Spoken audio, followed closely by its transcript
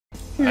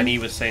and he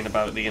was saying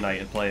about the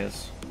United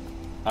players,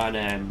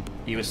 and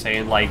he was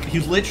saying like he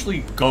was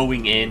literally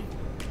going in,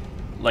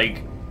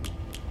 like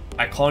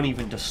I can't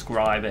even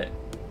describe it.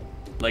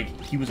 Like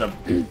he was a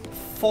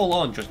full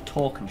on just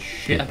talking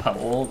shit about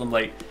all of them.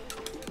 Like,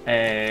 God,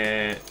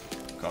 I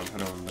don't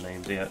remember the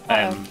names yet.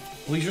 Well,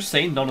 he's just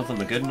saying none of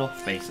them are good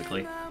enough,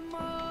 basically.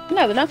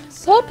 No, they're not.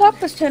 Paul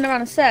Pogba's turned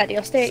around and said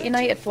he'll stay at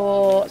United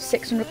for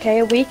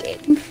 600k a week.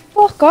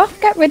 Fuck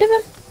off, get rid of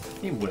him.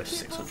 He worth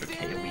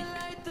 600k a week.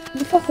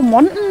 You fucking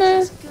want him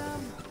there.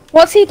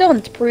 What's he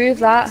done to prove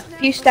that? A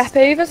few step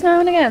overs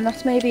now and again,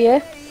 that's maybe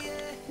it.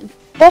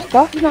 Fuck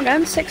off, he's not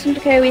getting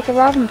 600k a week, I'd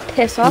rather him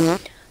piss off.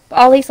 But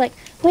Ollie's like,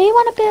 we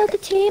want to build a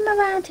team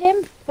around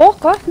him.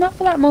 Fuck off, not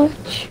for that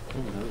much.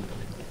 Oh, no.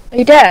 Are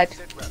you dead?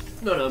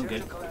 No, I'm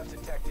good.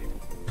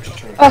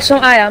 Oh, so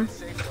I am.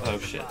 Oh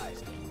shit.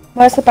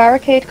 Where's the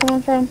barricade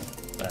coming from?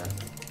 There.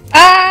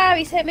 Ah,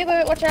 he's hit me with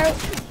it, watch out.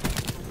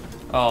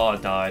 Oh, I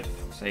died, for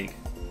fuck's sake.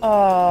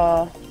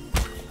 Oh.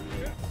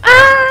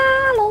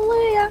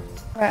 Hallelujah.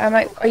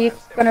 Right, are you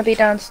gonna be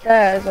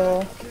downstairs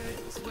or?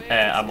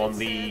 I'm on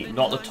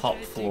not the top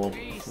floor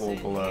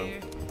below.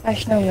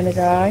 Actually, no, I'm gonna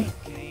die.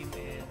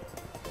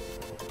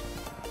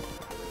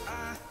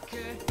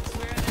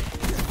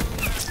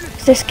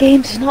 This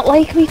game does not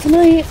like me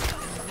tonight.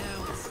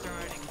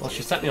 Well,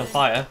 she set me on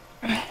fire.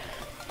 I'm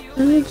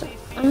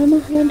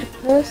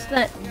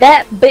 100%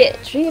 that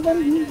bitch,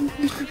 even.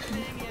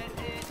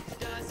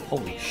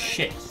 Holy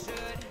shit.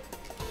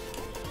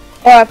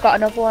 Oh, I've got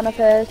another one of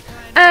hers.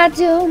 I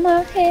do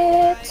my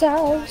hair,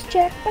 toes,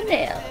 check my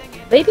nails.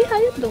 Baby, how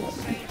you doing?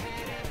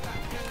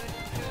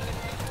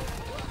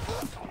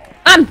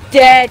 I'm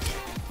dead.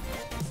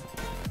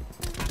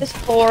 There's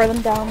 4 of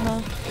them down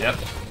there. Yep.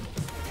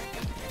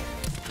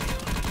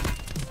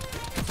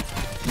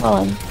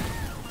 Well,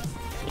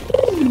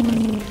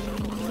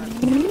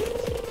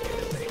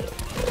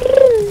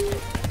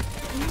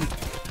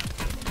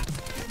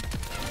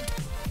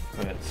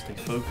 Right, stay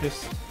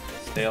focused.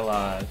 Stay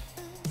alive.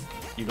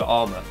 You got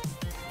armor?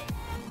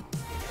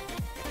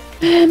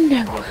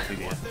 no.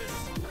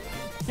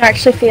 I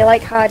actually feel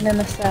like hiding in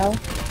a cell.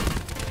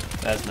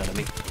 There's an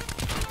enemy.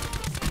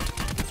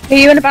 Who are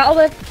you in a battle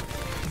with?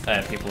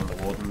 People in the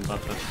warden's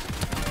office.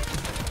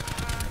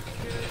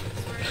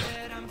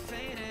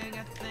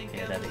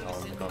 Yeah, there they are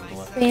on the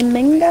gondola.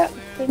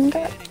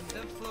 Finger.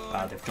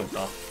 Ah, they've jumped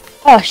off.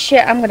 Oh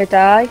shit, I'm gonna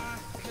die.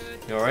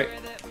 You alright?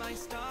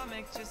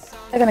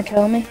 They're gonna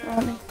kill me,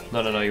 aren't they?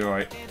 No, you're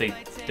alright. They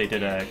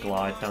did a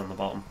glide down the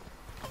bottom.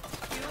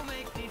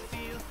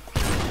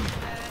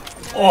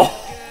 Oh!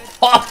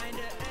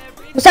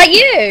 Was that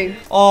you?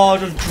 Oh,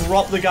 just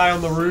drop the guy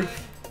on the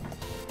roof.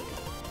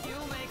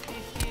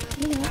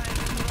 Yeah.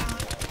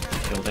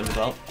 Killed him as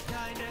well.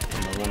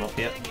 Another one up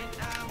here.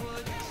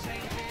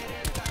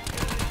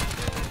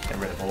 Get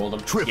rid of all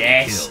of them.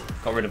 Yes!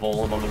 Got rid of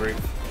all of them on the roof.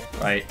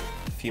 Right,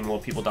 a few more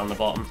people down the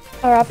bottom.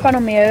 Oh, I've gone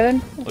on my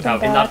own. Look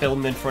out, in that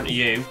building in front of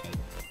you,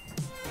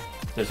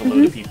 there's a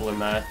load of people in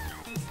there.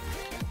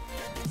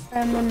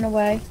 I'm running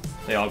away.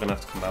 They are going to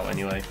have to come out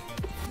anyway.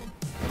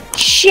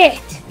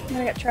 Shit! I'm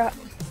gonna get trapped.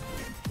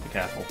 Be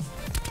careful.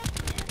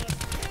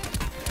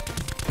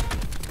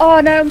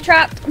 Oh no, I'm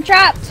trapped! I'm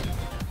trapped!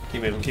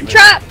 Keep moving, keep moving.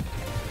 Trapped!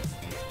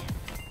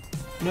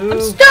 No!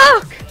 I'm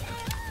stuck!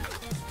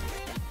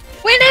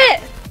 Win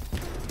it!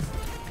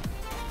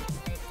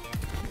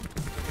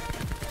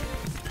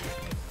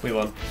 We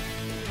won.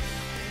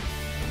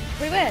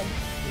 We win.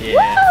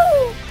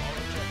 Yeah.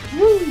 Woo!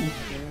 Woo!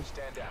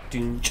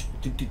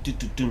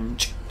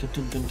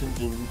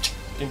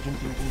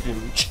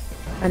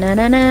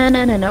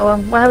 No.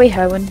 Where are we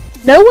going?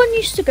 No one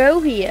used to go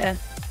here.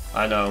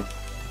 I know.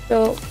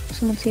 So,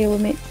 someone's here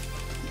with me.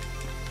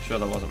 Sure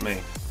that wasn't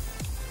me.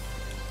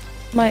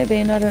 Might have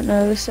been, I don't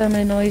know. There's so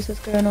many noises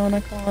going on, I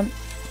can't.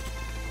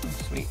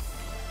 Sweet.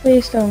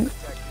 Please don't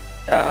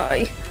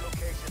die.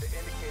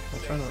 I'll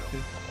try not to.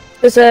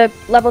 There's a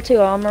level 2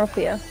 armor up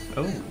here.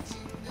 Oh.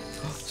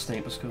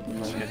 Sniper scope and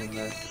not get in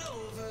there.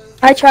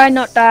 I try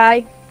not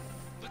die.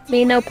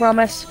 Me no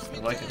promise.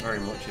 I'd like it very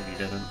much if you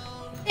didn't.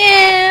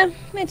 Yeah,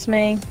 it's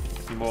me.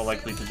 You're more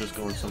likely to just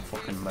go on some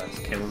fucking mass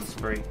killing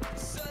spree.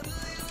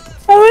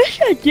 I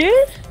wish I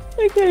did.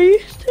 Like I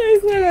used to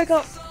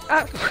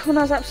when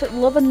I was absolutely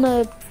loving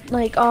the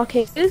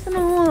arcades and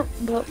all that,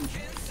 but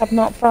I've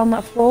not found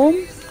that form.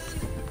 You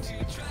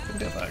can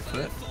get back to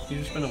it.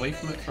 You've just been away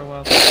from it for a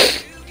while.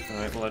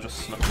 Alright, well I just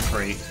snuck a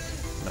crate.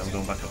 Now I'm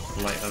going back up to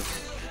the lighthouse.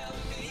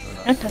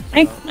 I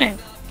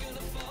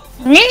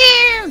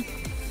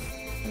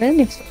really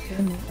need to stop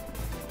doing that.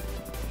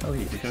 Oh,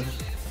 here we go.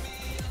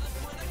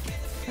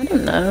 I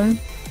don't know.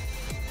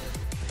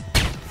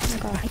 I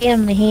got hit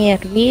in the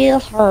head real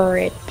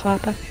hard,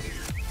 Papa.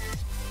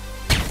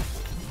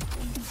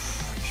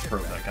 Just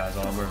broke that guy's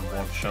armor in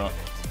one shot.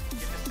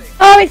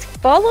 Oh, he's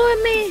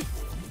following me!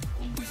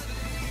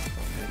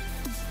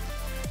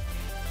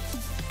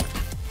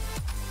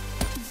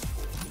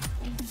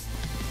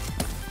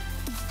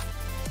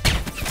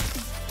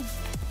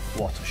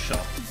 What a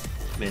shot.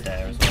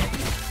 Mid-air as well.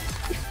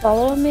 He's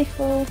following me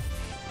for...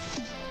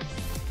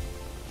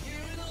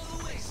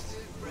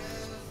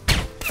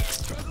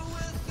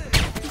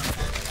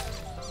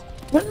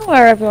 I don't know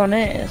where everyone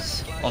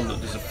is.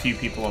 There's a few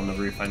people on the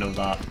roof, I know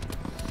that.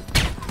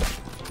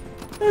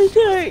 I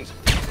think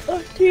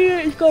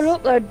he's got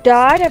up there,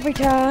 died every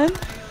time.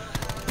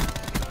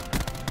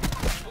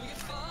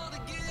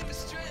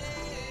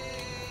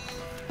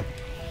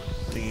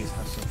 Please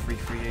have some free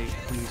 8.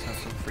 Please have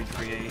some free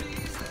 8.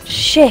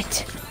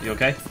 Shit. You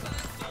okay?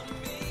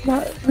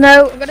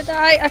 No, I'm gonna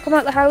die. I come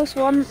out the house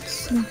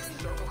once.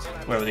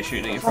 Where were they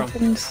shooting at you from?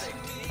 Happens.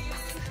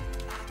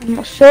 I'm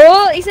not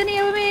sure. He's in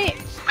here with me.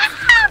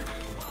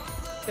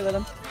 Two of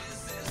them.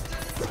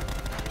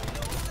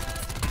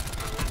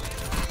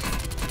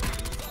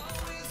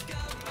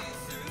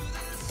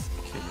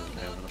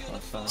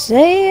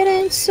 Say it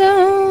ain't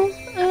so.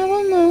 I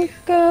will not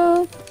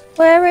go.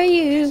 Where are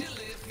you?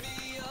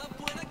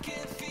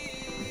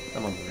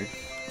 I'm on the roof.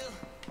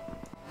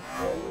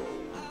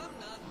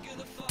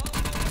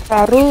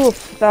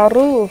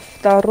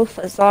 The roof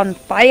is on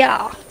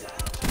fire.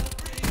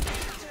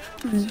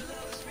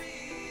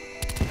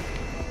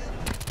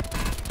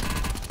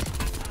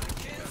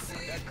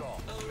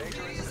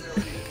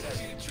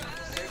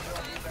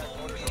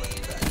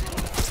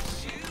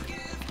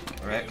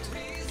 Correct.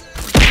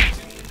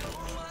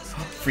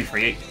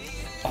 338.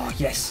 Oh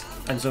yes!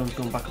 And Zone's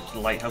going back up to the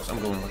lighthouse. I'm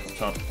going back up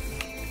top.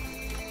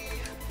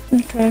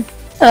 Okay.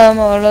 I'm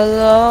all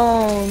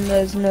alone.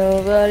 There's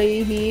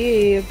nobody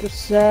here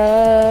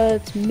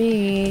besides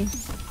me.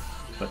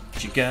 But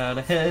you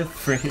gotta have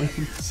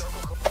friends.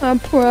 My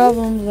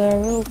problems are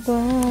all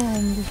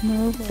gone. There's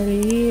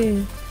nobody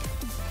here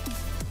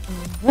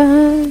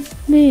around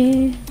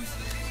me.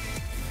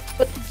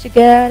 But you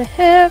gotta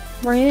have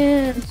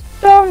friends.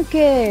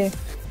 Donkey.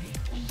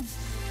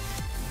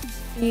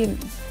 Right,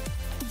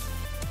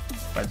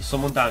 there's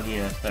someone down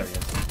here. There he is.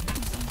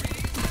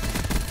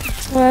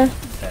 Where?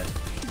 Dead.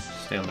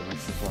 Stay on the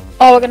roof as long.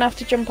 Oh, we're gonna have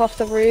to jump off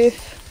the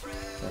roof.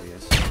 There he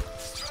is.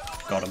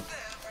 Got him.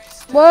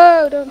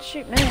 Whoa, don't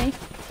shoot me.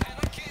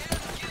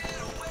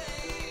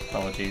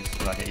 Apologies,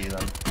 did I hit you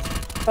then?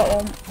 Got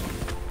one.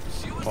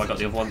 Oh, I got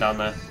the other one down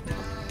there.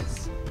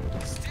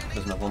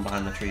 There's another one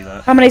behind the tree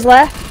there. How many's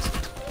left?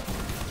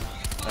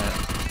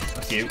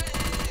 A few.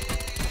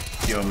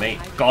 You and me.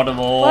 Got them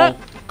all. What?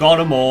 Got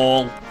them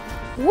all.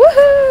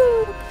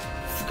 Woohoo!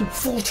 Fucking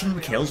 14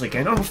 kills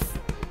again. I'm a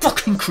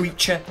fucking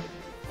creature.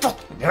 Fuck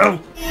no.